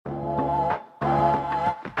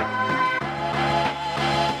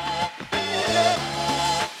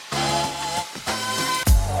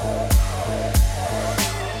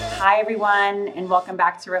everyone, and welcome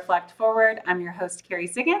back to Reflect Forward. I'm your host, Carrie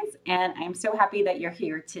Siggins, and I'm so happy that you're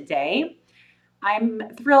here today. I'm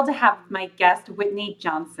thrilled to have my guest, Whitney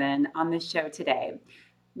Johnson, on the show today.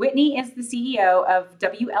 Whitney is the CEO of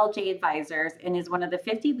WLJ Advisors and is one of the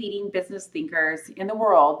 50 leading business thinkers in the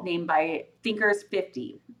world named by Thinkers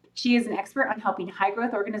 50. She is an expert on helping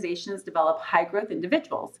high-growth organizations develop high-growth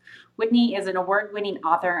individuals. Whitney is an award-winning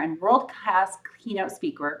author and world-class keynote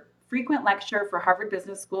speaker, frequent lecturer for Harvard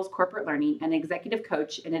Business School's corporate learning, and executive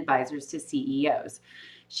coach and advisors to CEOs.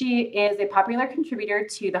 She is a popular contributor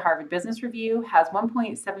to the Harvard Business Review, has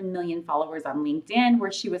 1.7 million followers on LinkedIn, where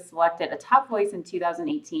she was selected a top voice in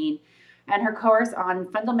 2018, and her course on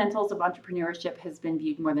fundamentals of entrepreneurship has been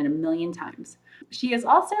viewed more than 1 million times. She is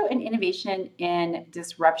also an innovation and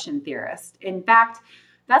disruption theorist. In fact,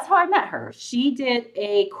 that's how I met her. She did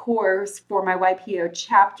a course for my YPO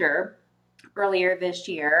chapter earlier this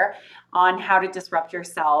year on how to disrupt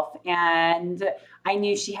yourself. And I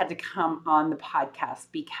knew she had to come on the podcast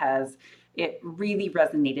because it really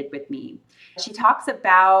resonated with me. She talks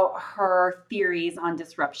about her theories on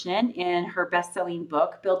disruption in her best-selling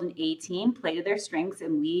book, Build an A-Team, Play to Their Strengths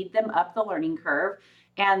and Lead Them Up the Learning Curve,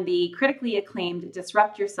 and the critically acclaimed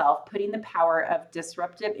Disrupt Yourself, Putting the Power of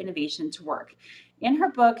Disruptive Innovation to Work. In her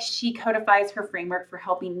book, she codifies her framework for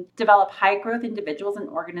helping develop high-growth individuals and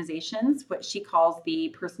organizations, what she calls the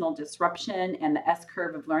personal disruption and the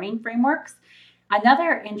S-curve of learning frameworks.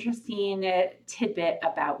 Another interesting tidbit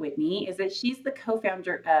about Whitney is that she's the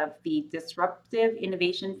co-founder of the Disruptive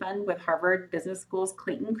Innovation Fund with Harvard Business School's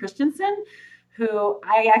Clayton Christensen, who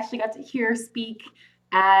I actually got to hear speak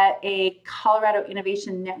at a Colorado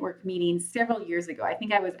Innovation Network meeting several years ago. I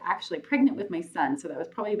think I was actually pregnant with my son, so that was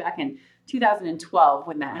probably back in 2012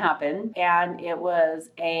 when that happened. And it was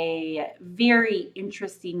a very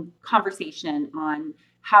interesting conversation on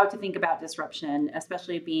how to think about disruption,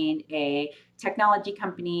 especially being a technology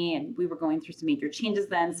company. And we were going through some major changes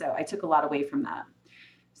then, so I took a lot away from that.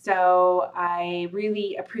 So I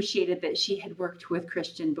really appreciated that she had worked with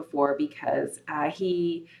Christian before because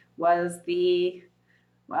he was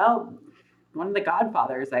one of the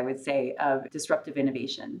godfathers, I would say, of disruptive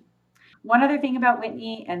innovation. One other thing about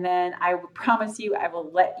Whitney, and then I promise you I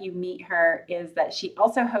will let you meet her, is that she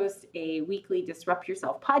also hosts a weekly Disrupt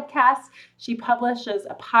Yourself podcast. She publishes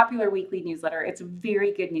a popular weekly newsletter. It's a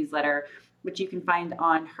very good newsletter, which you can find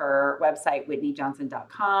on her website,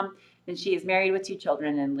 whitneyjohnson.com. And she is married with 2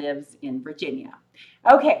 children and lives in Virginia.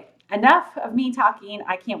 Okay, enough of me talking.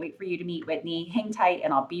 I can't wait for you to meet Whitney. Hang tight,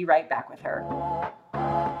 and I'll be right back with her.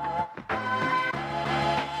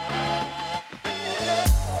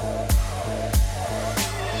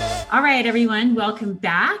 All right, everyone, welcome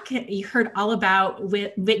back. You heard all about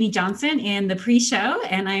Whitney Johnson in the pre-show,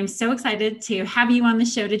 and I'm so excited to have you on the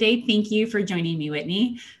show today. Thank you for joining me,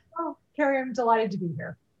 Whitney. Oh, Carrie, I'm delighted to be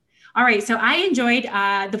here. All right, so I enjoyed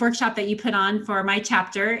the workshop that you put on for my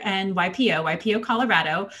chapter in YPO,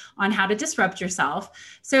 Colorado, on how to disrupt yourself.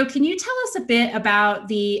 So can you tell us a bit about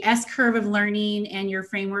the S-curve of learning and your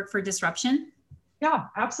framework for disruption? Yeah,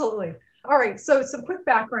 absolutely. All right, so some quick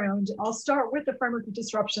background. I'll start with the framework of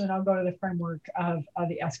disruption, and I'll go to the framework of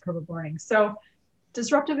the S-curve of learning. So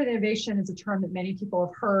disruptive innovation is a term that many people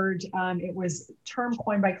have heard. It was a term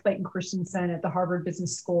coined by Clayton Christensen at the Harvard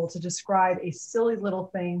Business School to describe a silly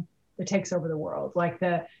little thing that takes over the world, like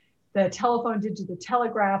the telephone did to the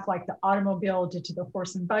telegraph, like the automobile did to the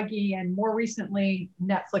horse and buggy, and more recently,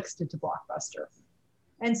 Netflix did to Blockbuster.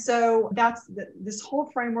 And so that's this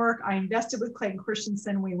whole framework. I invested with Clayton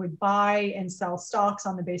Christensen. We would buy and sell stocks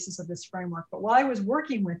on the basis of this framework. But while I was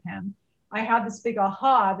working with him, I had this big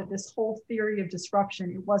aha that this whole theory of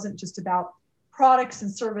disruption, it wasn't just about products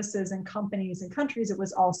and services and companies and countries. It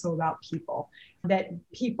was also about people, that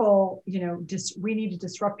people, we need to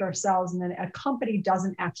disrupt ourselves. And then a company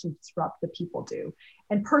doesn't actually disrupt, the people do.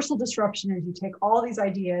 And personal disruption is you take all these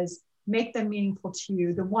ideas, make them meaningful to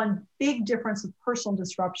you. The one big difference with personal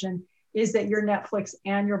disruption is that you're Netflix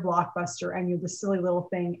and you're Blockbuster and you're the silly little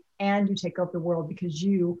thing and you take over the world because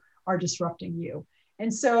you are disrupting you.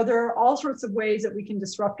 And so there are all sorts of ways that we can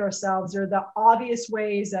disrupt ourselves. There are the obvious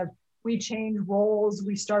ways of we change roles,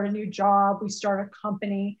 we start a new job, we start a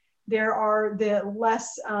company. There are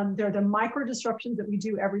the micro disruptions that we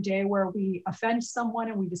do every day where we offend someone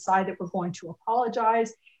and we decide that we're going to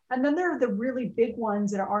apologize. And then there are the really big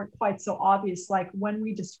ones that aren't quite so obvious, like when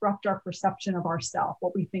we disrupt our perception of ourselves,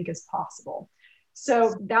 what we think is possible.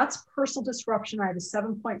 So that's personal disruption. I have a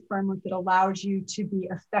 7-point framework that allows you to be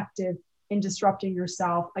effective in disrupting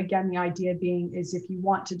yourself. Again, the idea being is if you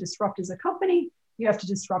want to disrupt as a company, you have to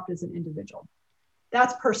disrupt as an individual.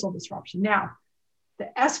 That's personal disruption. Now,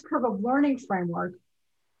 the S-curve of learning framework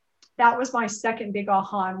that was my second big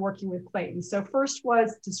aha in working with Clayton. So first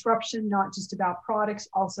was disruption, not just about products,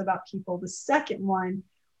 also about people. The second one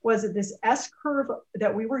was that this S curve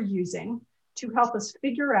that we were using to help us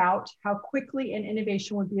figure out how quickly an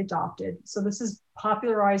innovation would be adopted. So this is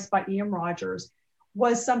popularized by E.M. Rogers,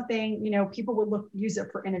 was something, people would use it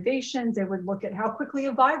for innovations. They would look at how quickly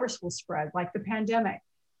a virus will spread, like the pandemic.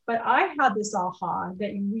 But I had this aha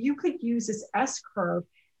that you could use this S curve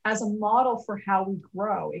as a model for how we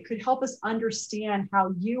grow. It could help us understand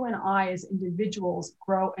how you and I as individuals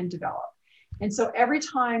grow and develop. And so every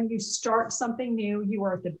time you start something new, you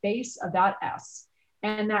are at the base of that S.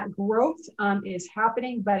 And that growth is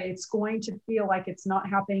happening, but it's going to feel like it's not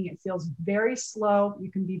happening. It feels very slow. You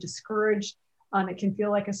can be discouraged. It can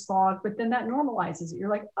feel like a slog, but then that normalizes it. You're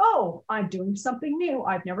like, oh, I'm doing something new.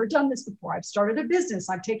 I've never done this before. I've started a business.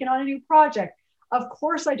 I've taken on a new project. Of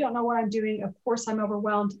course, I don't know what I'm doing. Of course, I'm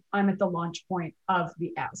overwhelmed. I'm at the launch point of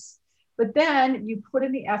the S. But then you put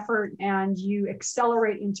in the effort and you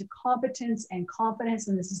accelerate into competence and confidence.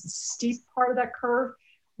 And this is the steep part of that curve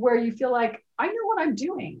where you feel like, I know what I'm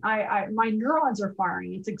doing. My neurons are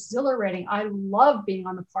firing. It's exhilarating. I love being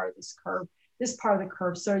on the part of this part of the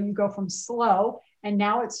curve. So you go from slow and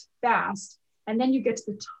now it's fast. And then you get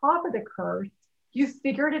to the top of the curve. You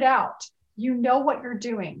figured it out. You know what you're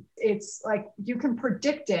doing. It's like you can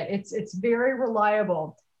predict it. It's very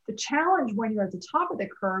reliable. The challenge when you're at the top of the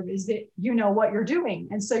curve is that you know what you're doing.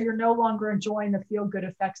 And so you're no longer enjoying the feel-good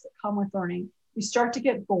effects that come with learning. You start to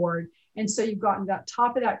get bored. And so you've gotten to that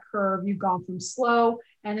top of that curve. You've gone from slow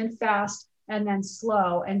and then fast and then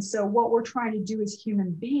slow. And so what we're trying to do as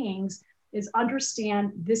human beings is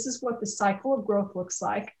understand this is what the cycle of growth looks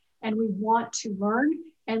like. And we want to learn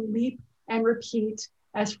and leap and repeat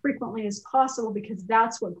as frequently as possible because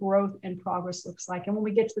that's what growth and progress looks like. And when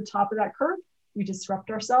we get to the top of that curve, we disrupt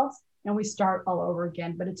ourselves and we start all over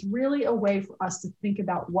again. But it's really a way for us to think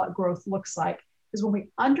about what growth looks like. Because when we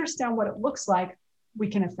understand what it looks like, we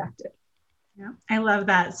can affect it. Yeah, I love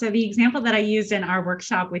that. So the example that I used in our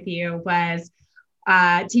workshop with you was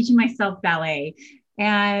teaching myself ballet.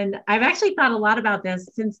 And I've actually thought a lot about this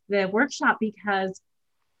since the workshop because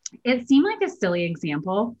it seemed like a silly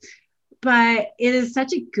example, but it is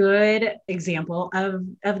such a good example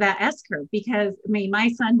of that S curve because my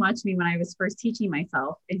son watched me when I was first teaching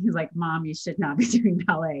myself and he's like, Mom, you should not be doing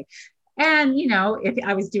ballet. And, if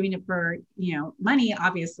I was doing it for, money,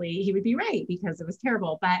 obviously he would be right because it was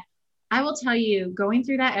terrible. But I will tell you, going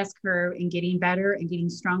through that S curve and getting better and getting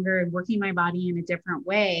stronger and working my body in a different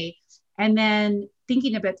way, and then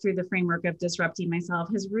thinking a bit through the framework of disrupting myself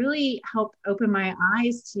has really helped open my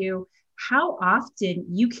eyes to how often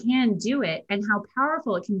you can do it and how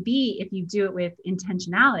powerful it can be if you do it with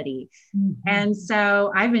intentionality. Mm-hmm. And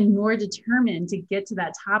so I've been more determined to get to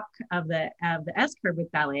that top of the S curve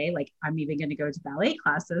with ballet. Like I'm even going to go to ballet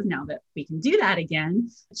classes now that we can do that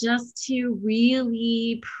again, just to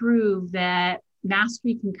really prove that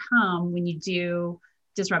mastery can come when you do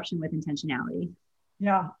disruption with intentionality.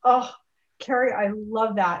 Yeah. Oh, Carrie, I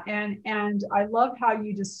love that. And I love how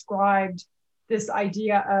you described this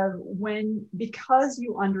idea of because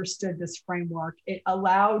you understood this framework, it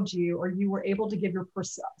allowed you, or you were able to give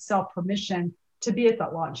yourself permission to be at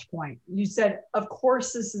that launch point. You said, of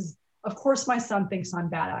course my son thinks I'm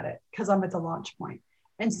bad at it because I'm at the launch point.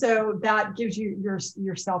 And so that gives you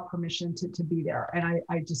yourself permission to be there. And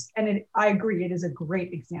I agree. It is a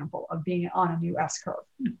great example of being on a new S curve.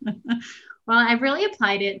 Well, I've really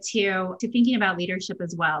applied it to thinking about leadership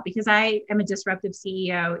as well, because I am a disruptive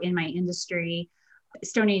CEO in my industry.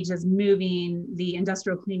 StoneAge is moving the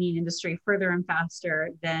industrial cleaning industry further and faster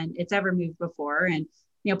than it's ever moved before. And,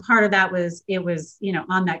 part of that was,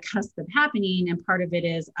 on that cusp of happening. And part of it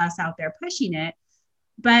is us out there pushing it.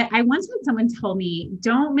 But I once had someone tell me,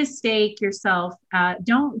 don't mistake yourself.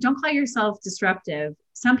 Don't call yourself disruptive.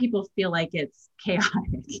 Some people feel like it's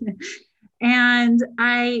chaotic. And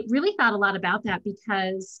I really thought a lot about that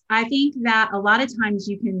because I think that a lot of times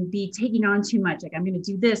you can be taking on too much. Like, I'm going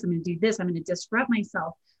to do this, I'm going to do this, I'm going to disrupt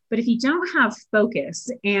myself. But if you don't have focus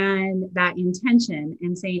and that intention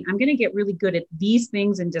and saying, I'm going to get really good at these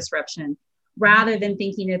things in disruption, rather than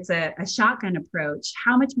thinking it's a shotgun approach,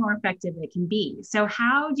 how much more effective it can be. So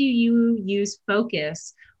how do you use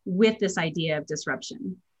focus with this idea of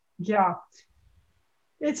disruption? Yeah.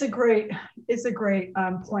 It's a great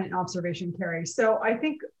point and observation, Carrie. So I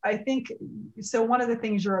think so. One of the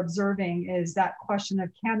things you're observing is that question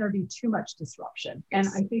of, can there be too much disruption?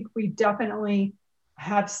 Yes. And I think we definitely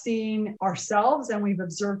have seen ourselves, and we've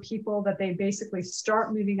observed people that they basically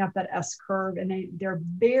start moving up that S curve, and they're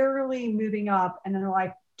barely moving up, and then they're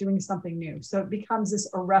like doing something new. So it becomes this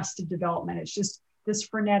arrested development. It's just this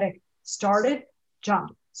frenetic started,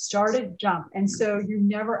 jump, started, jump. And so you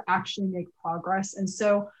never actually make progress. And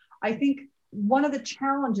so I think one of the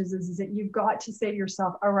challenges is that you've got to say to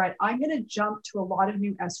yourself, all right, I'm going to jump to a lot of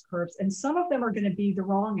new S curves, and some of them are going to be the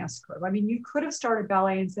wrong S curve. I mean, you could have started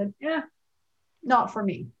ballet and said, not for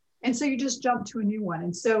me. And so you just jump to a new one.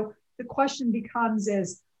 And so the question becomes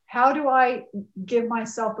is, how do I give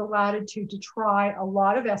myself the latitude to try a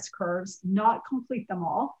lot of S curves, not complete them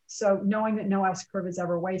all? So knowing that no S curve is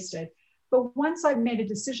ever wasted. But once I've made a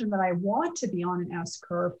decision that I want to be on an S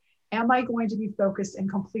curve, am I going to be focused and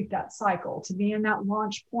complete that cycle, to be in that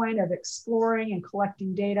launch point of exploring and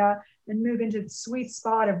collecting data, and move into the sweet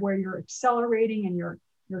spot of where you're accelerating and you're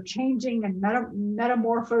changing and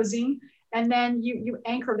metamorphosing, and then you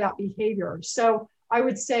anchor that behavior. So I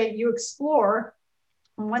would say you explore,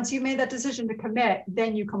 and once you've made that decision to commit,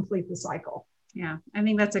 then you complete the cycle. Yeah, I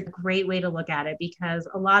think that's a great way to look at it, because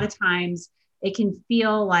a lot of times it can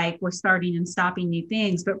feel like we're starting and stopping new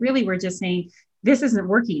things, but really we're just saying, this isn't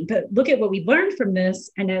working, but look at what we learned from this.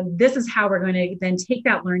 And then this is how we're going to then take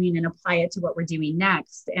that learning and apply it to what we're doing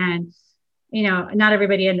next. And, not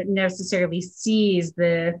everybody necessarily sees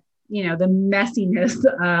the messiness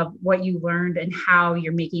of what you learned and how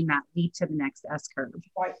you're making that leap to the next S curve.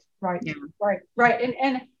 Right. Yeah. Right.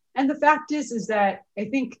 And the fact is that I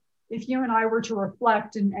think if you and I were to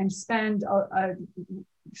reflect and spend a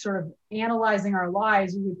sort of analyzing our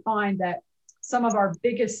lives, we would find that some of our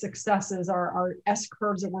biggest successes, our S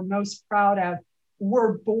curves that we're most proud of,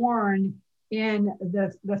 were born in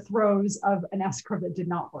the throes of an S curve that did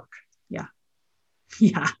not work.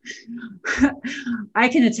 Yeah. I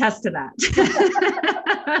can attest to that.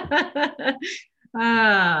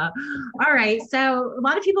 All right. So a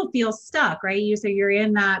lot of people feel stuck, right? So you're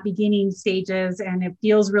in that beginning stages and it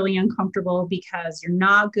feels really uncomfortable because you're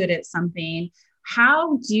not good at something.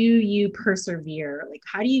 How do you persevere? Like,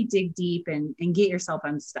 how do you dig deep and get yourself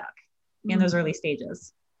unstuck in those early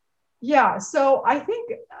stages? Yeah. So I think,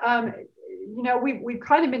 we've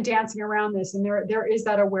kind of been dancing around this, and there is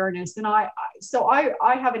that awareness. And I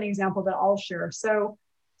have an example that I'll share. So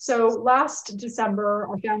last December,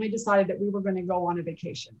 our family decided that we were going to go on a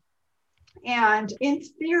vacation. And in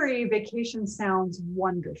theory, vacation sounds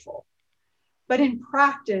wonderful. But in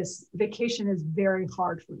practice, vacation is very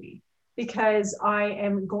hard for me, because I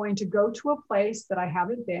am going to go to a place that I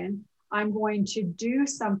haven't been. I'm going to do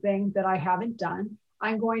something that I haven't done.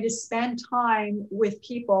 I'm going to spend time with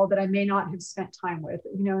people that I may not have spent time with,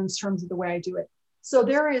 in terms of the way I do it. So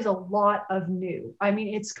there is a lot of new. I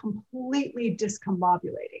mean, it's completely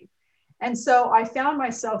discombobulating. And so I found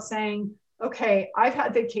myself saying, okay, I've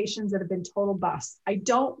had vacations that have been total busts. I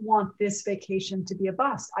don't want this vacation to be a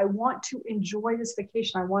bust. I want to enjoy this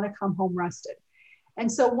vacation. I want to come home rested.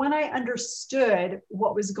 And so when I understood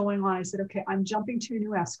what was going on, I said, okay, I'm jumping to a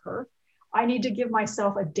new S curve. I need to give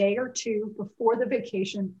myself a day or two before the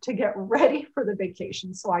vacation to get ready for the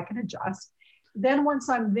vacation so I can adjust. Then once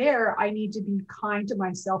I'm there, I need to be kind to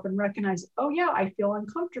myself and recognize, oh yeah, I feel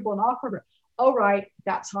uncomfortable and awkward. Oh, right,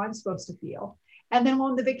 that's how I'm supposed to feel. And then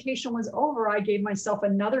when the vacation was over, I gave myself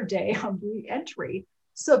another day of re-entry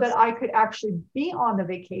so that I could actually be on the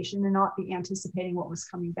vacation and not be anticipating what was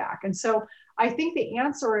coming back. And so I think the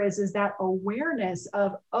answer is that awareness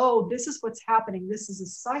of, oh, this is what's happening. This is a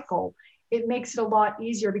cycle. It makes it a lot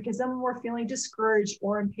easier, because then when we're feeling discouraged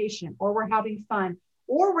or impatient, or we're having fun,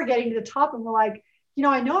 or we're getting to the top and we're like,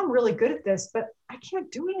 I know I'm really good at this, but I can't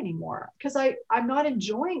do it anymore because I'm not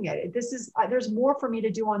enjoying it. There's more for me to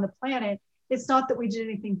do on the planet. It's not that we did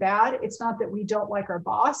anything bad. It's not that we don't like our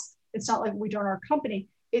boss. It's not like we don't our company.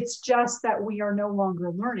 It's just that we are no longer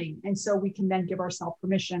learning. And so we can then give ourselves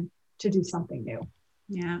permission to do something new.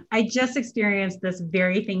 Yeah. I just experienced this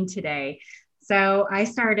very thing today. So I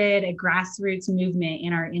started a grassroots movement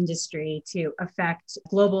in our industry to affect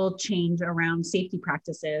global change around safety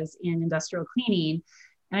practices in industrial cleaning.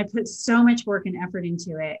 And I put so much work and effort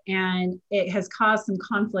into it. And it has caused some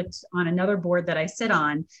conflict on another board that I sit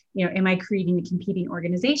on. Am I creating a competing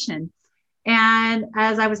organization? And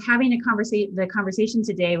as I was having the conversation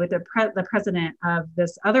today with the president of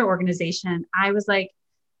this other organization, I was like,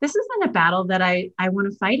 this isn't a battle that I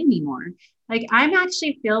want to fight anymore. Like, I'm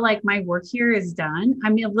actually feel like my work here is done.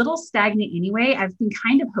 I'm a little stagnant anyway. I've been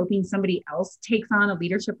kind of hoping somebody else takes on a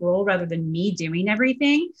leadership role rather than me doing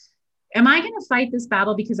everything. Am I going to fight this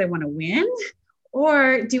battle because I want to win?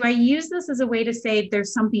 Or do I use this as a way to say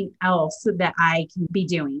there's something else that I can be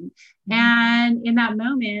doing? Mm-hmm. And in that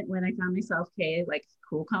moment, when I found myself, okay, like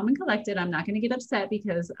cool, calm, and collected, I'm not going to get upset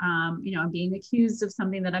because, I'm being accused of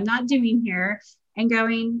something that I'm not doing here. and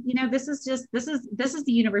going, this is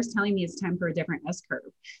the universe telling me it's time for a different S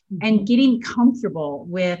curve, and getting comfortable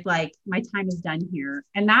with like, my time is done here.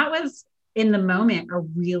 And that was in the moment a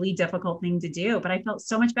really difficult thing to do, but I felt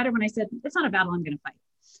so much better when I said, it's not a battle I'm going to fight.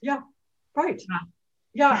 Yeah. Right.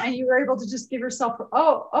 Yeah. And you were able to just give yourself,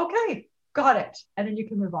 oh, okay, got it. And then you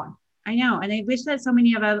can move on. I know. And I wish that so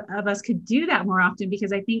many of us could do that more often,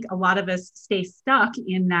 because I think a lot of us stay stuck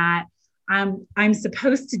in that I'm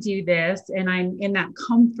supposed to do this, and I'm in that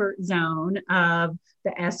comfort zone of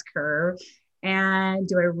the S curve. And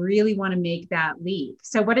do I really want to make that leap?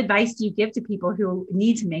 So what advice do you give to people who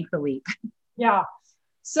need to make the leap? Yeah.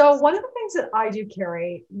 So one of the things that I do,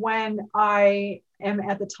 Carrie, when I am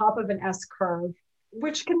at the top of an S curve,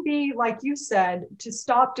 which can be, like you said, to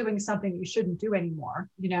stop doing something you shouldn't do anymore,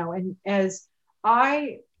 and as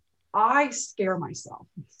I scare myself.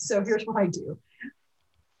 So here's what I do.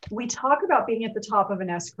 We talk about being at the top of an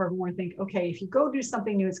S curve, and we think, okay, if you go do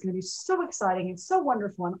something new, it's going to be so exciting and so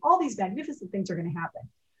wonderful, and all these magnificent things are going to happen.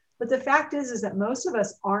 But the fact is that most of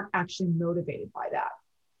us aren't actually motivated by that.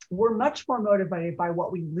 We're much more motivated by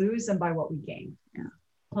what we lose than by what we gain. Yeah.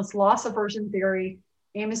 Plus loss aversion theory,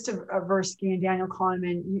 Amos Tversky and Daniel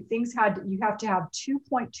Kahneman, you have to have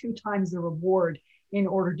 2.2 times the reward in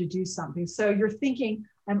order to do something. So you're thinking,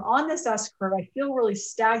 I'm on this S curve, I feel really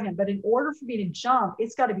stagnant, but in order for me to jump,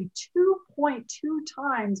 it's got to be 2.2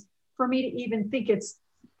 times for me to even think it's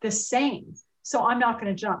the same. So I'm not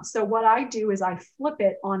going to jump. So what I do is I flip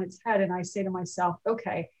it on its head and I say to myself,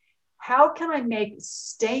 okay, how can I make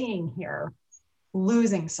staying here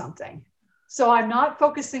losing something? So I'm not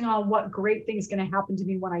focusing on what great thing is going to happen to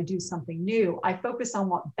me when I do something new. I focus on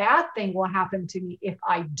what bad thing will happen to me if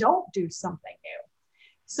I don't do something new.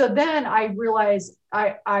 So then I realize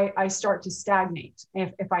I start to stagnate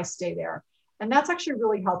if I stay there. And that's actually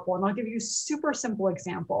really helpful. And I'll give you a super simple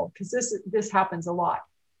example, because this happens a lot.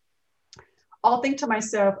 I'll think to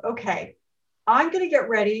myself, okay, I'm going to get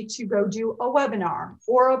ready to go do a webinar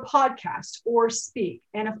or a podcast or speak.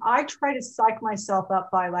 And if I try to psych myself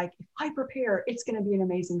up by like, if I prepare, it's going to be an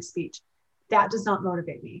amazing speech, that does not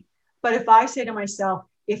motivate me. But if I say to myself,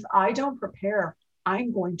 if I don't prepare,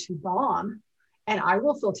 I'm going to bomb and I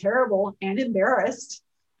will feel terrible and embarrassed,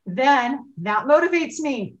 then that motivates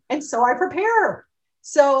me. And so I prepare.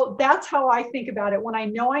 So that's how I think about it. When I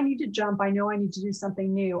know I need to jump, I know I need to do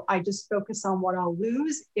something new, I just focus on what I'll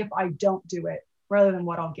lose if I don't do it rather than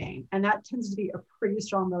what I'll gain. And that tends to be a pretty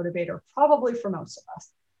strong motivator, probably for most of us.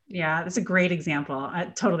 Yeah, that's a great example.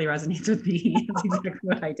 It totally resonates with me. That's exactly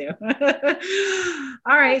what I do.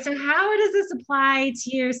 All right. So how does this apply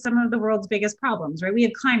to some of the world's biggest problems, right? We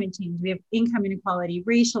have climate change, we have income inequality,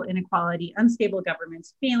 racial inequality, unstable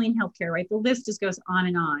governments, failing healthcare, right? The list just goes on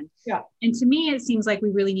and on. Yeah. And to me, it seems like we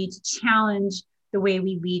really need to challenge the way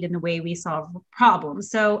we lead and the way we solve problems.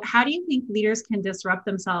 So how do you think leaders can disrupt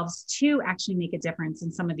themselves to actually make a difference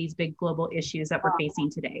in some of these big global issues that we're facing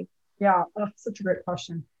today? Yeah, such a great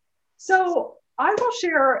question. So I will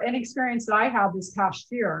share an experience that I had this past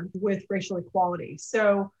year with racial equality.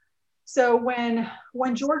 So when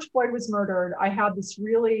George Floyd was murdered, I had this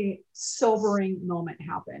really sobering moment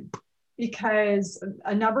happen, because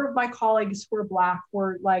a number of my colleagues who were Black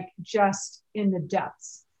were like just in the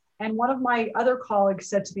depths. And one of my other colleagues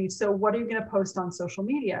said to me, so what are you going to post on social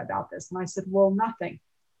media about this? And I said, well, nothing.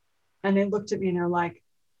 And they looked at me and they're like,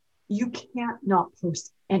 you can't not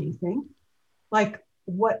post anything. Like,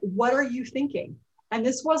 what are you thinking? And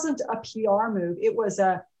this wasn't a PR move. It was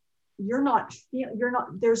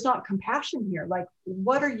there's not compassion here. Like,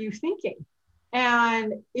 what are you thinking?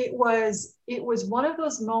 And it was one of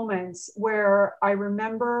those moments where I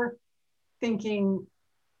remember thinking,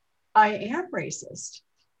 I am racist.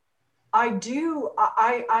 I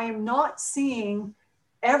am not seeing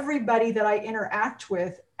everybody that I interact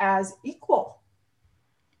with as equal.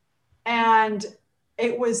 And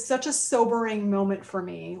it was such a sobering moment for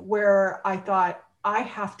me where I thought, I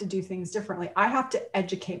have to do things differently. I have to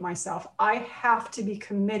educate myself. I have to be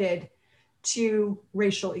committed to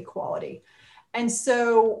racial equality. And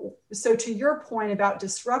so to your point about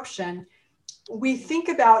disruption, we think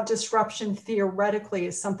about disruption theoretically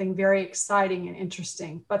as something very exciting and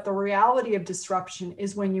interesting, but the reality of disruption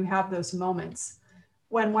is when you have those moments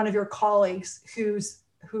when one of your colleagues whose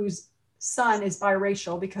son is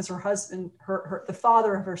biracial because her husband, the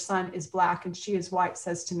father of her son is Black and she is white,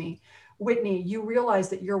 says to me, Whitney, you realize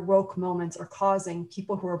that your woke moments are causing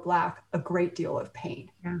people who are Black a great deal of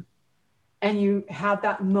pain. Yeah. And you have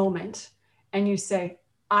that moment and you say,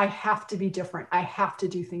 I have to be different. I have to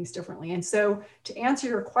do things differently. And so to answer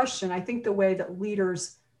your question, I think the way that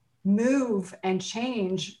leaders move and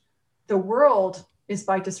change the world is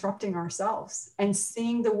by disrupting ourselves and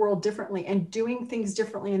seeing the world differently and doing things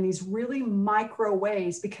differently in these really micro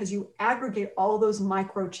ways, because you aggregate all those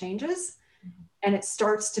micro changes and it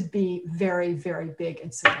starts to be very, very big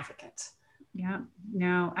and significant. Yeah,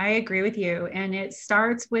 no, I agree with you. And it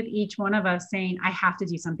starts with each one of us saying, I have to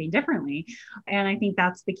do something differently. And I think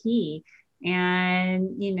that's the key. And,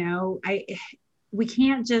 we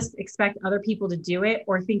can't just expect other people to do it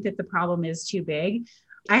or think that the problem is too big.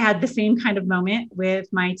 I had the same kind of moment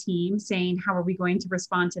with my team saying, how are we going to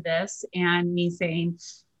respond to this? And me saying,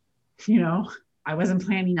 I wasn't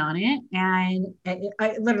planning on it. And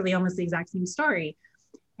I literally almost the exact same story.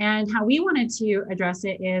 And how we wanted to address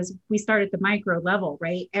it is we start at the micro level,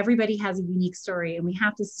 right? Everybody has a unique story, and we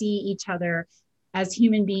have to see each other as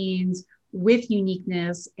human beings with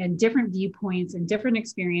uniqueness and different viewpoints and different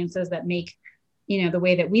experiences that make, the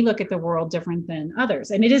way that we look at the world different than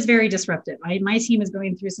others. And it is very disruptive. My team is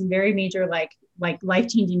going through some very major, like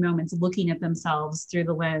life-changing moments, looking at themselves through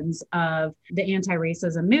the lens of the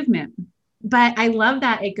anti-racism movement. But I love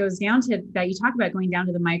that it goes down to that you talk about going down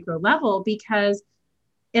to the micro level, because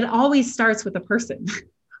it always starts with a person,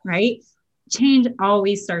 right? Change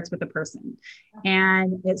always starts with a person,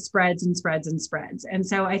 and it spreads and spreads and spreads. And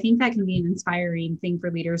so I think that can be an inspiring thing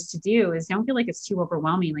for leaders to do, is don't feel like it's too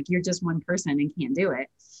overwhelming. Like you're just one person and can't do it.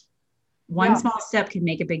 One small step can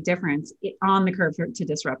make a big difference on the curve to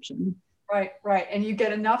disruption. Right. And you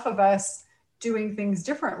get enough of us doing things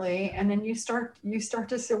differently, and then you start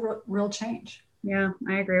to see real change. Yeah,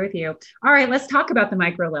 I agree with you. All right, let's talk about the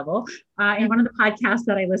micro level. In one of the podcasts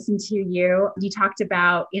that I listened to, you talked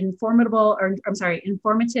about informative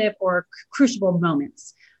or crucible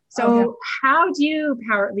moments. So how do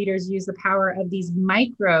power leaders use the power of these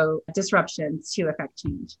micro disruptions to affect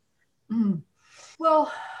change?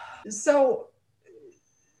 Well, I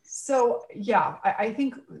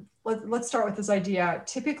think let's start with this idea.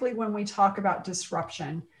 Typically, when we talk about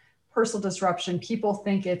disruption, personal disruption, people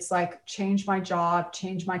think it's like change my job,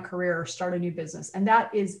 change my career, or start a new business. And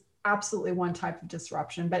that is absolutely one type of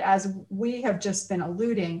disruption. But as we have just been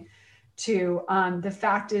alluding to, the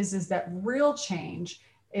fact is that real change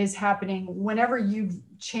is happening whenever you've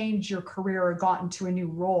changed your career or gotten to a new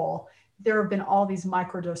role. There have been all these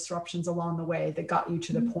micro disruptions along the way that got you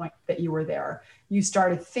to the point that you were there. You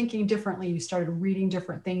started thinking differently. You started reading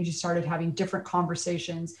different things. You started having different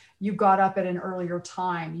conversations. You got up at an earlier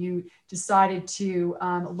time. You decided to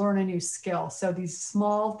learn a new skill. So these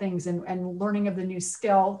small things and learning of the new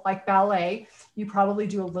skill, like ballet, you probably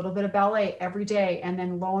do a little bit of ballet every day. And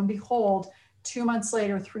then lo and behold, 2 months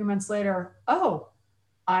later, 3 months later,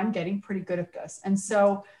 I'm getting pretty good at this. And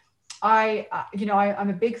so I'm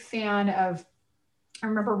a big fan of, I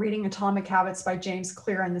remember reading Atomic Habits by James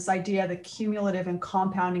Clear, and this idea of the cumulative and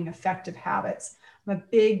compounding effect of habits. I'm a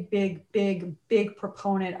big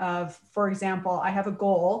proponent of, for example, I have a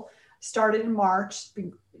goal started in March,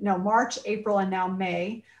 April, and now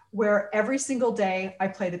May, where every single day I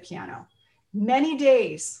play the piano. Many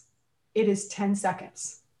days it is 10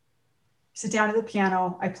 seconds. Sit down at the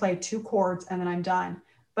piano, I play 2 chords, and then I'm done.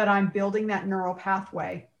 But I'm building that neural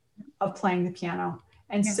pathway of playing the piano.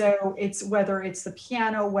 And so it's whether it's the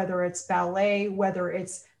piano, whether it's ballet, whether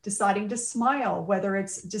it's deciding to smile, whether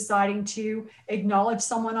it's deciding to acknowledge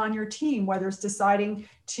someone on your team, whether it's deciding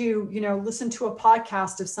to, listen to a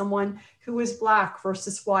podcast of someone who is Black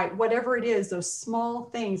versus white, whatever it is, those small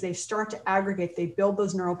things, they start to aggregate, they build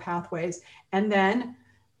those neural pathways. And then,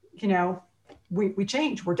 we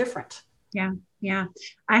change, we're different. Yeah.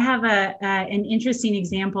 I have an interesting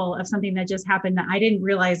example of something that just happened that I didn't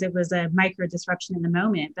realize it was a micro disruption in the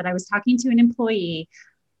moment, but I was talking to an employee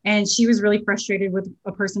and she was really frustrated with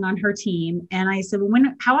a person on her team. And I said, well,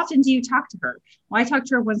 how often do you talk to her? Well, I talk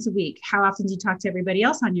to her once a week. How often do you talk to everybody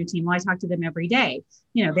else on your team? Well, I talk to them every day.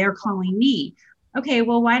 They're calling me. Okay,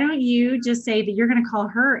 well, why don't you just say that you're going to call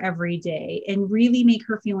her every day and really make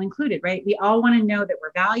her feel included, right? We all want to know that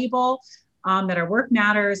we're valuable, that our work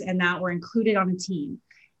matters, and that we're included on a team.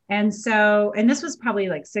 And this was probably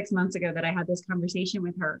like 6 months ago that I had this conversation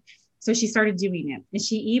with her. So she started doing it, and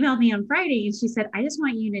she emailed me on Friday and she said, I just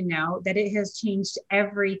want you to know that it has changed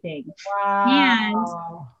everything.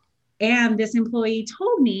 Wow. And this employee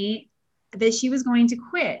told me that she was going to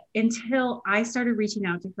quit until I started reaching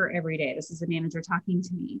out to her every day. This is the manager talking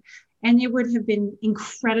to me. And it would have been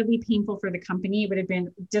incredibly painful for the company. It would have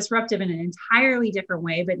been disruptive in an entirely different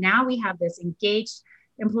way. But now we have this engaged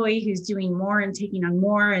employee who's doing more and taking on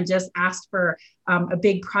more and just asked for a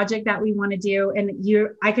big project that we want to do. And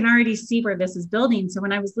I can already see where this is building. So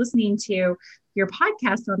when I was listening to your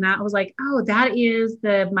podcast on that, I was like, oh, that is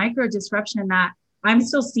the micro disruption that I'm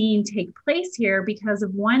still seeing take place here because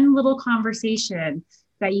of one little conversation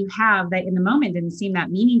that you have that in the moment didn't seem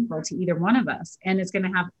that meaningful to either one of us. And it's going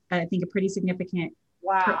to have, I think, a pretty significant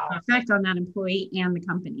effect on that employee and the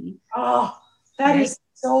company. Oh, that is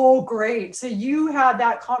so great. So you had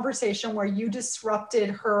that conversation where you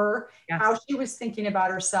disrupted her, how she was thinking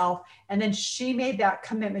about herself. And then she made that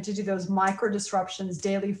commitment to do those micro disruptions,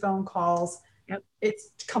 daily phone calls. Yep.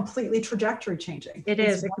 It's completely trajectory changing. It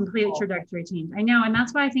is a complete trajectory change. I know. And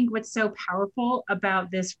that's why I think what's so powerful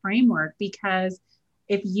about this framework, because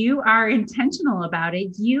if you are intentional about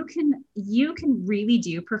it, you can really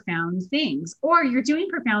do profound things, or you're doing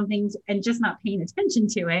profound things and just not paying attention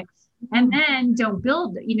to it. And then don't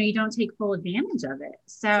build, you don't take full advantage of it.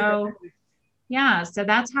 So yeah, so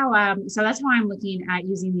that's how I'm looking at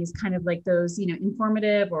using these kind of like those,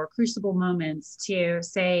 informative or crucible moments to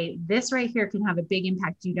say, this right here can have a big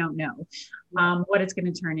impact. You don't know what it's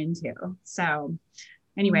going to turn into. So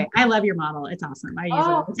anyway, I love your model. It's awesome. I use it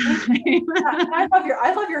all the time.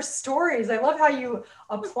 I love your stories. I love how you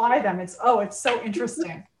apply them. It's so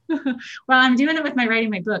interesting. Well, I'm doing it with my writing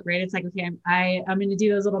my book, right? It's like, okay, I'm going to do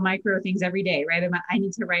those little micro things every day, right? I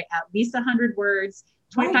need to write at least 100 words,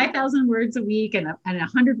 25,000 words a week, and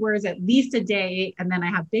 100 words at least a day. And then I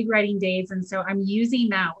have big writing days. And so I'm using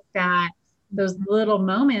those little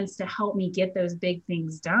moments to help me get those big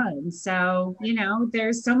things done. So,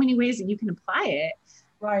 there's so many ways that you can apply it.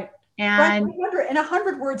 Right. And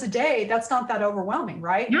 100 words a day, that's not that overwhelming,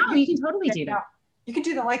 right? No, you can totally do that. You can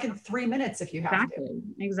do that like in 3 minutes if you have to.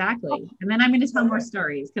 Exactly. And then I'm going to tell more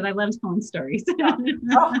stories because I love telling stories. Love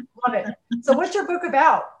it. So what's your book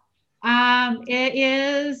about?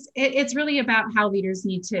 It's really about how we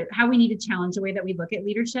need to challenge the way that we look at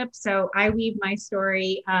leadership. So I weave my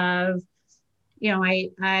story of,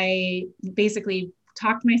 I basically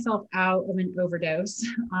talked myself out of an overdose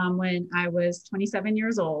when I was 27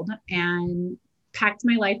 years old and packed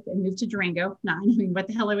my life and moved to Durango, not knowing what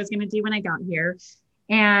the hell I was going to do when I got here,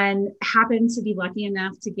 and happened to be lucky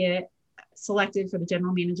enough to get selected for the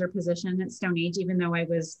general manager position at StoneAge, even though I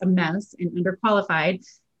was a mess and underqualified,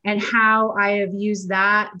 and how I have used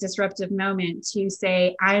that disruptive moment to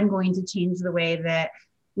say, I am going to change the way that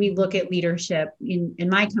we look at leadership in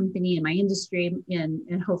my company, in my industry,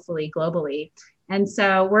 and hopefully globally. And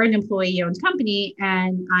so we're an employee-owned company,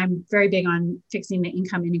 and I'm very big on fixing the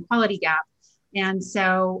income inequality gap. And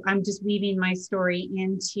so I'm just weaving my story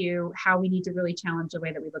into how we need to really challenge the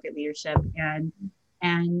way that we look at leadership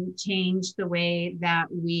and change the way that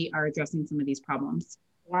we are addressing some of these problems.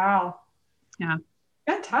 Wow. Yeah.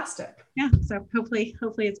 Fantastic. Yeah. So hopefully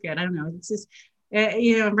it's good. I don't know. It's just,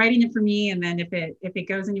 I'm writing it for me. And then if it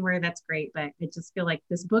goes anywhere, that's great. But I just feel like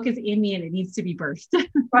this book is in me and it needs to be birthed.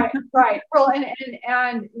 Right. Well,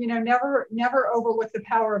 and never overlook the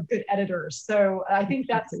power of good editors. So I think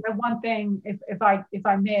that's the one thing, if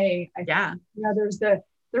I may, there's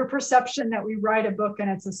their perception that we write a book and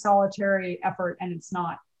it's a solitary effort, and it's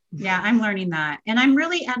not. Yeah, I'm learning that. And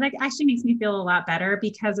that actually makes me feel a lot better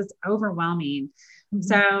because it's overwhelming. Mm-hmm.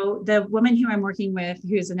 So the woman who I'm working with,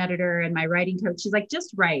 who's an editor and my writing coach, she's like,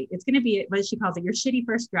 just write. It's going to be what she calls it, your shitty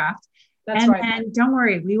first draft. That's right. And don't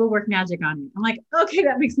worry, we will work magic on it. I'm like, okay,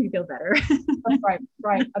 that makes me feel better. That's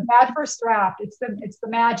right. A bad first draft. It's the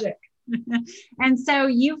magic. And so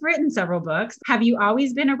you've written several books. Have you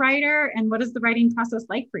always been a writer? And what is the writing process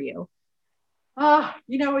like for you?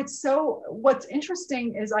 What's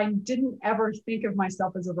interesting is I didn't ever think of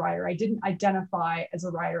myself as a writer. I didn't identify as a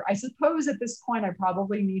writer. I suppose at this point, I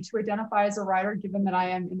probably need to identify as a writer, given that I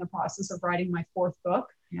am in the process of writing my 4th book.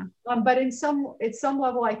 Yeah. But at some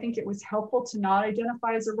level, I think it was helpful to not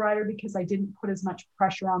identify as a writer because I didn't put as much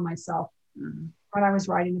pressure on myself when I was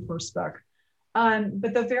writing the first book.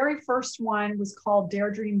 But the very first one was called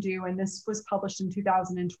Dare, Dream, Do, and this was published in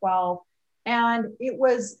 2012. And it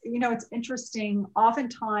was, it's interesting.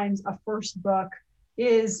 Oftentimes a first book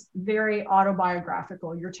is very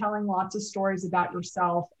autobiographical. You're telling lots of stories about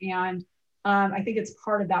yourself. And I think it's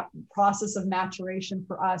part of that process of maturation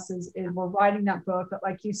for us is we're writing that book. But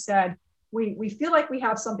like you said, we feel like we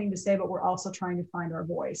have something to say, but we're also trying to find our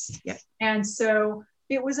voice. Yeah. And so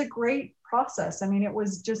it was a great process. I mean, it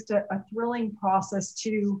was just a thrilling process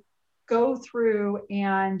to go through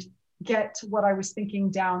and get what I was thinking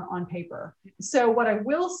down on paper. So what I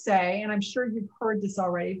will say, and I'm sure you've heard this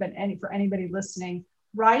already, but for anybody listening,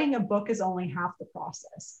 writing a book is only half the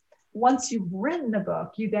process. Once you've written the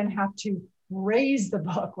book, you then have to raise the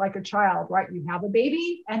book like a child, right? You have a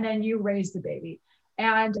baby and then you raise the baby.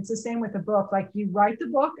 And it's the same with the book. Like you write the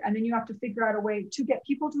book and then you have to figure out a way to get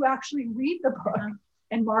people to actually read the book.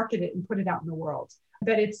 and market it and put it out in the world.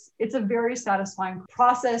 But it's a very satisfying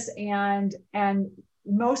process, and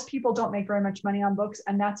most people don't make very much money on books,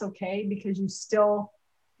 and that's okay, because you still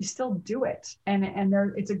do it, and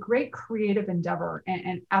it's a great creative endeavor,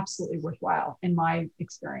 and absolutely worthwhile in my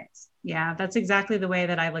experience. Yeah, that's exactly the way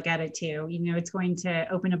that I look at it too. It's going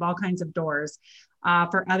to open up all kinds of doors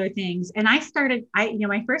for other things. And my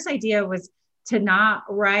first idea was to not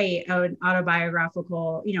write an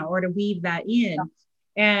autobiographical, or to weave that in.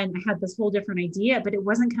 And I had this whole different idea, but it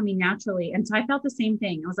wasn't coming naturally. And so I felt the same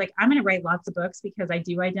thing. I was like, I'm going to write lots of books because I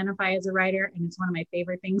do identify as a writer, and it's one of my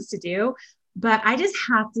favorite things to do. But I just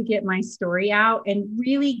have to get my story out and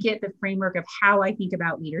really get the framework of how I think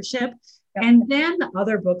about leadership. Yep. And then the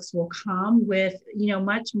other books will come with,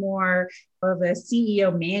 much more of a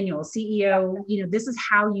CEO manual, this is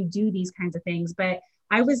how you do these kinds of things. But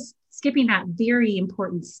I was skipping that very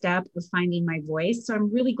important step of finding my voice. So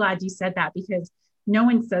I'm really glad you said that, because no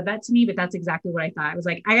one said that to me, but that's exactly what I thought. I was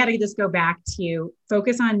like, I got to just go back to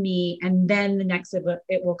focus on me. And then the next of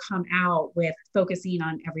it will come out with focusing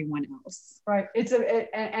on everyone else. Right.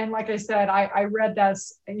 And like I said, I read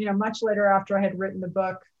this, much later after I had written the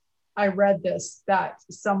book, I read this, that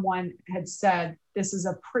someone had said, this is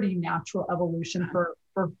a pretty natural evolution for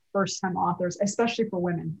first-time authors, especially for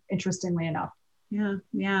women, interestingly enough.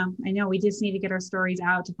 Yeah. I know. We just need to get our stories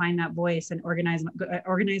out to find that voice and organize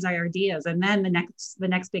our ideas. And then the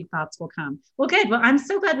next big thoughts will come. Well, good. Well, I'm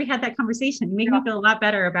so glad we had that conversation. You make me feel a lot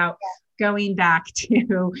better about going back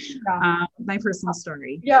to my personal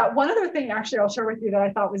story. Yeah. One other thing, actually, I'll share with you that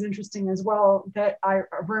I thought was interesting as well, that I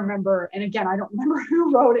remember, and again, I don't remember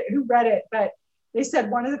who read it, but they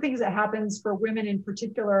said one of the things that happens for women in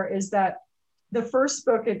particular is that the first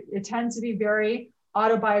book, it tends to be very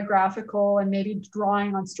autobiographical and maybe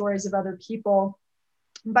drawing on stories of other people,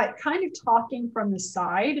 but kind of talking from the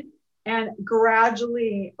side. And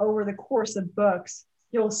gradually over the course of books,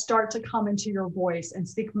 you'll start to come into your voice and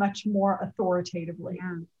speak much more authoritatively.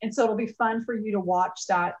 Yeah. And so it'll be fun for you to watch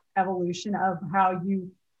that evolution of how you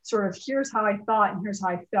sort of, here's how I thought and here's how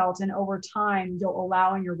I felt. And over time, you'll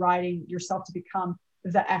allow in your writing yourself to become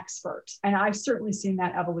the expert. And I've certainly seen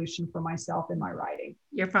that evolution for myself in my writing.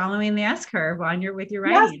 You're following the S curve with your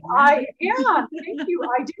writing. Yes, I am. Thank you.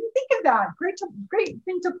 I didn't think of that. Great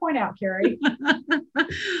thing to point out, Carrie.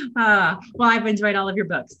 Well, I've enjoyed all of your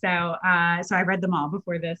books. So I read them all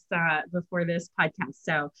before this podcast.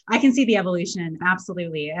 So I can see the evolution.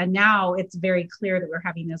 Absolutely. And now it's very clear that we're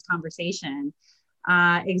having this conversation,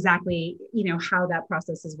 exactly, how that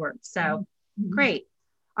process has worked. So great.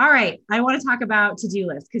 All right. I want to talk about to-do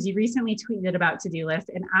lists, because you recently tweeted about to-do lists,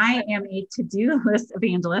 and I am a to-do list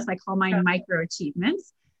evangelist. I call mine micro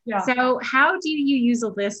achievements. Yeah. So how do you use a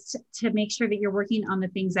list to make sure that you're working on the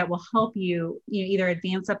things that will help you, either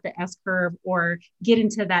advance up the S curve or get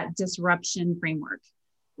into that disruption framework?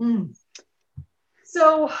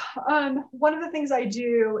 So one of the things I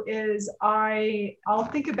do is I'll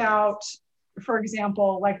think about, for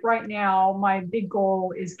example, like right now, my big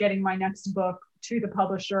goal is getting my next book to the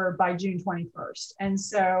publisher by June 21st. And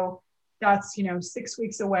so that's, 6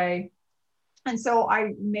 weeks away. And so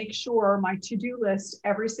I make sure my to-do list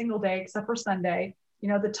every single day, except for Sunday,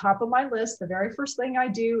 the top of my list, the very first thing I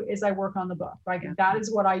do is I work on the book. Right? That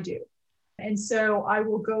is what I do. And so I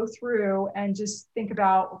will go through and just think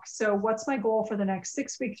about, so what's my goal for the next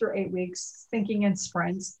 6 weeks or 8 weeks, thinking in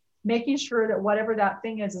sprints, making sure that whatever that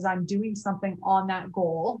thing is I'm doing something on that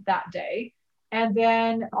goal that day. And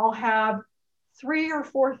then I'll have 3 or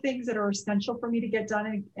 4 things that are essential for me to get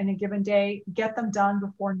done in a given day, get them done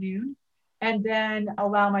before noon, and then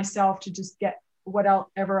allow myself to just get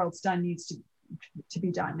whatever else done needs to be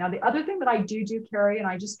done. Now, the other thing that I do, Carrie, and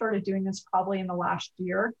I just started doing this probably in the last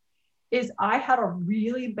year, is I had a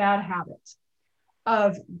really bad habit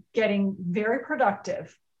of getting very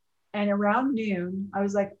productive. And around noon, I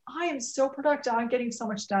was like, I am so productive. I'm getting so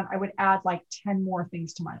much done. I would add like 10 more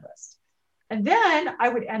things to my list. And then I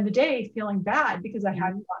would end the day feeling bad because I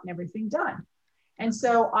hadn't gotten everything done. And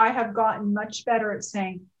so I have gotten much better at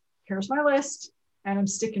saying, here's my list, and I'm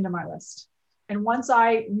sticking to my list. And once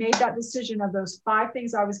I made that decision of those 5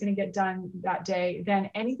 things I was going to get done that day, then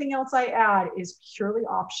anything else I add is purely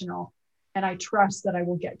optional. And I trust that I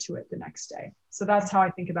will get to it the next day. So that's how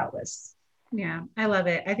I think about lists. Yeah, I love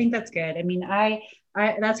it. I think that's good. I mean, I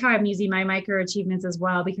that's how I'm using my micro achievements as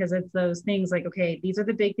well, because it's those things like, okay, these are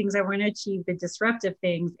the big things I want to achieve, the disruptive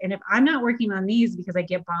things. And if I'm not working on these because I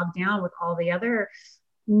get bogged down with all the other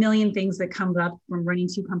million things that come up from running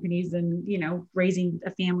 2 companies and, raising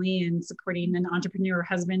a family and supporting an entrepreneur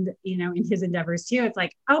husband, in his endeavors too, it's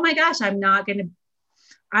like, oh my gosh, I'm not going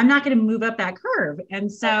to move up that curve. And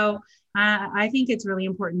so I think it's really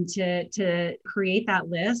important to create that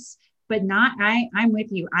list, but I'm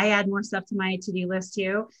with you. I add more stuff to my to-do list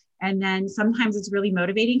too. And then sometimes it's really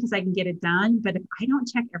motivating because I can get it done. But if I don't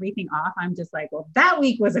check everything off, I'm just like, well, that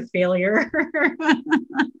week was a failure.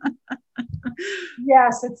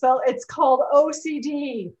 Yes, it's called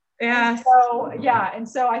OCD. Yeah. And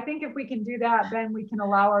so I think if we can do that, then we can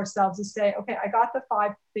allow ourselves to say, okay, I got the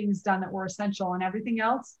 5 things done that were essential, and everything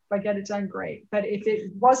else, if I get it done, great. But if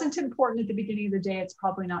it wasn't important at the beginning of the day, it's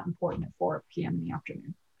probably not important at 4 p.m. in the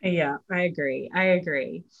afternoon. Yeah, I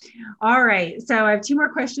agree. All right. So I have 2 more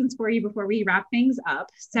questions for you before we wrap things up.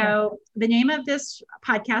 So the name of this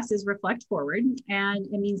podcast is Reflect Forward, and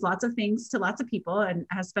it means lots of things to lots of people and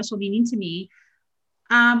has special meaning to me.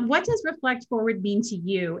 What does Reflect Forward mean to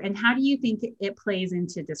you, and how do you think it plays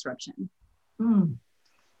into disruption?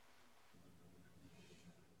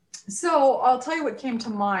 So I'll tell you what came to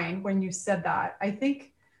mind when you said that. I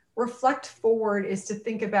think reflect forward is to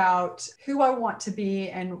think about who I want to be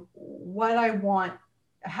and what I want,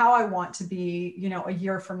 how I want to be, a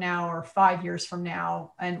year from now or 5 years from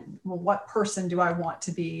now. And what person do I want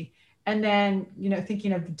to be? And then,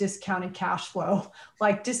 thinking of discounted cash flow,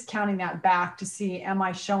 like discounting that back to see, am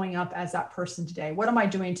I showing up as that person today? What am I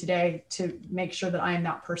doing today to make sure that I am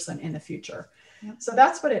that person in the future? Yep. So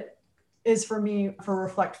that's what it is for me for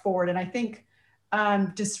Reflect Forward. And I think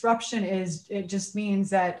disruption it just means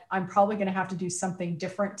that I'm probably going to have to do something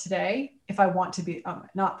different today if I want to be,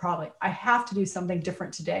 I have to do something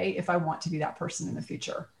different today if I want to be that person in the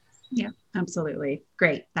future. Yeah, absolutely.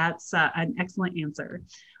 Great. That's an excellent answer.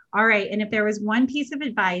 All right. And if there was one piece of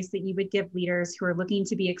advice that you would give leaders who are looking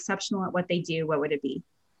to be exceptional at what they do, what would it be?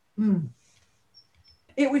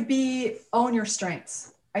 It would be own your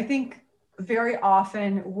strengths. I think very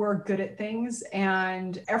often we're good at things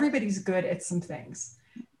and everybody's good at some things.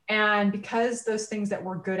 And because those things that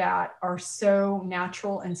we're good at are so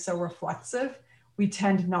natural and so reflexive, we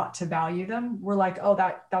tend not to value them. We're like, oh,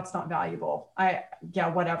 that's not valuable.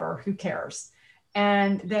 Whatever, who cares?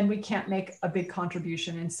 And then we can't make a big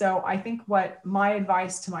contribution. And so I think what my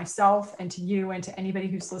advice to myself and to you and to anybody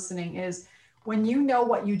who's listening is, when you know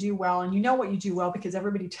what you do well, and you know what you do well because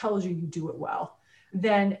everybody tells you do it well,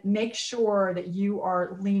 then make sure that you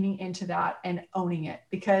are leaning into that and owning it.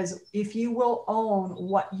 Because if you will own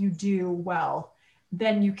what you do well,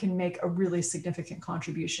 then you can make a really significant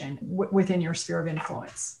contribution within your sphere of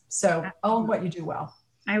influence. So own what you do well.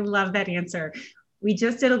 I love that answer. We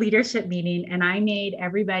just did a leadership meeting and I made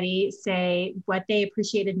everybody say what they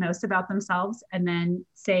appreciated most about themselves and then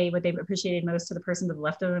say what they appreciated most to the person to the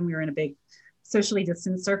left of them. We were in a big socially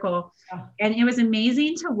distanced circle. Yeah. And it was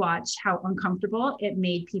amazing to watch how uncomfortable it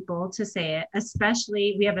made people to say it,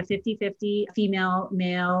 especially we have a 50-50 female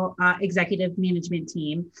male executive management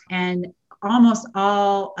team. And almost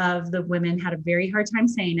all of the women had a very hard time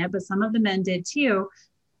saying it, but some of the men did too.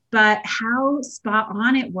 But how spot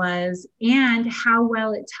on it was and how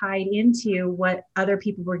well it tied into what other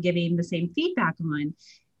people were giving the same feedback on.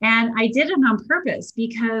 And I did it on purpose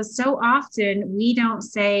because so often we don't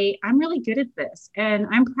say, I'm really good at this and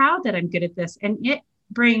I'm proud that I'm good at this. And it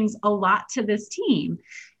brings a lot to this team.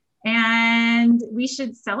 And we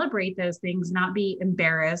should celebrate those things, not be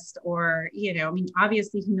embarrassed or,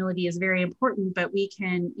 obviously humility is very important, but we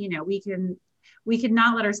can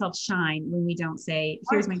not let ourselves shine when we don't say,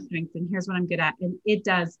 here's my strengths and here's what I'm good at. And it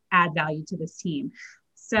does add value to this team.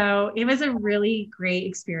 So it was a really great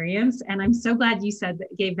experience. And I'm so glad you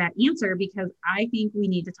gave that answer, because I think we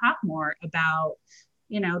need to talk more about,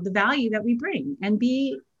 the value that we bring and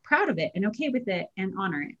be proud of it and okay with it and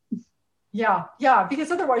honor it. Yeah. Because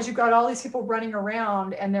otherwise you've got all these people running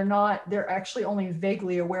around and they're actually only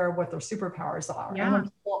vaguely aware of what their superpowers are. Yeah. And when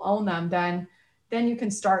people own them, then you can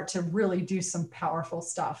start to really do some powerful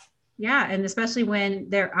stuff. Yeah. And especially when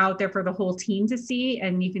they're out there for the whole team to see,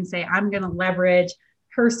 and you can say, I'm going to leverage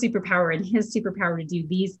her superpower and his superpower to do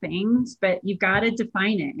these things, but you've got to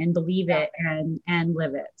define it and believe it and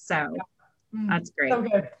live it. So that's great. So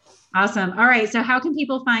good. Awesome. All right. So how can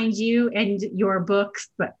people find you and your books?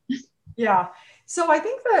 Yeah. So I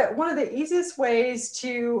think that one of the easiest ways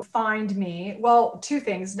to find me, well, 2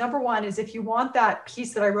 things. Number one is if you want that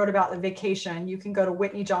piece that I wrote about the vacation, you can go to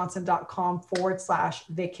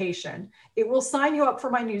whitneyjohnson.com/vacation. It will sign you up for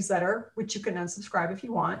my newsletter, which you can unsubscribe if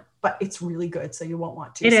you want, but it's really good. So you won't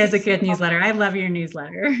want to. It is a good newsletter. I love your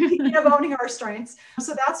newsletter. Speaking of owning our strengths.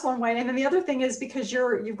 So that's one way. And then the other thing is, because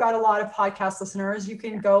you've got a lot of podcast listeners, you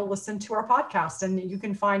can go listen to our podcast and you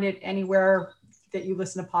can find it anywhere that you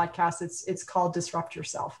listen to podcasts. It's called Disrupt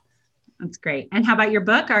Yourself. That's great. And how about your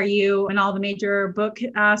book? Are you in all the major book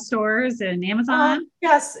stores and Amazon?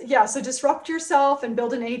 Yes. Yeah. So Disrupt Yourself and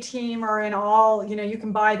Build an A Team are in all, you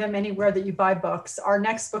can buy them anywhere that you buy books. Our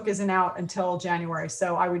next book isn't out until January.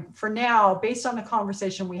 So I would, for now, based on the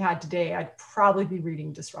conversation we had today, I'd probably be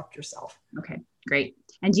reading Disrupt Yourself. Okay, great.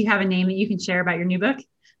 And do you have a name that you can share about your new book?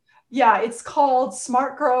 Yeah, it's called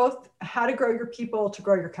Smart Growth, How to Grow Your People to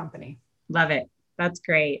Grow Your Company. Love it. That's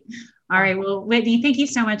great. All right. Well, Whitney, thank you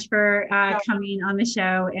so much for coming on the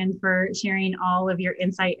show and for sharing all of your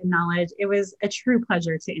insight and knowledge. It was a true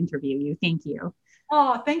pleasure to interview you. Thank you.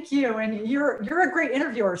 Oh, thank you. And you're a great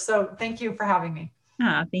interviewer. So thank you for having me.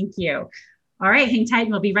 Thank you. All right. Hang tight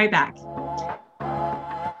and we'll be right back.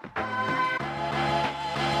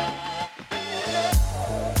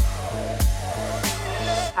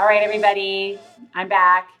 All right, everybody, I'm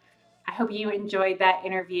back. I hope you enjoyed that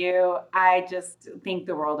interview. I just think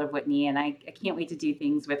the world of Whitney, and I can't wait to do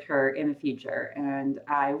things with her in the future. And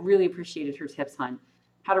I really appreciated her tips on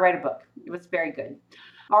how to write a book. It was very good.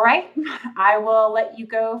 All right, I will let you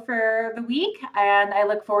go for the week, and I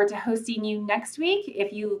look forward to hosting you next week.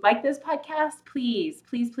 If you like this podcast, please,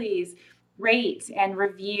 please, please rate and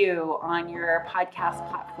review on your podcast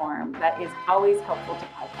platform. That is always helpful to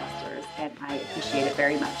podcasters, and I appreciate it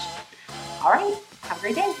very much. All right, have a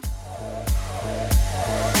great day.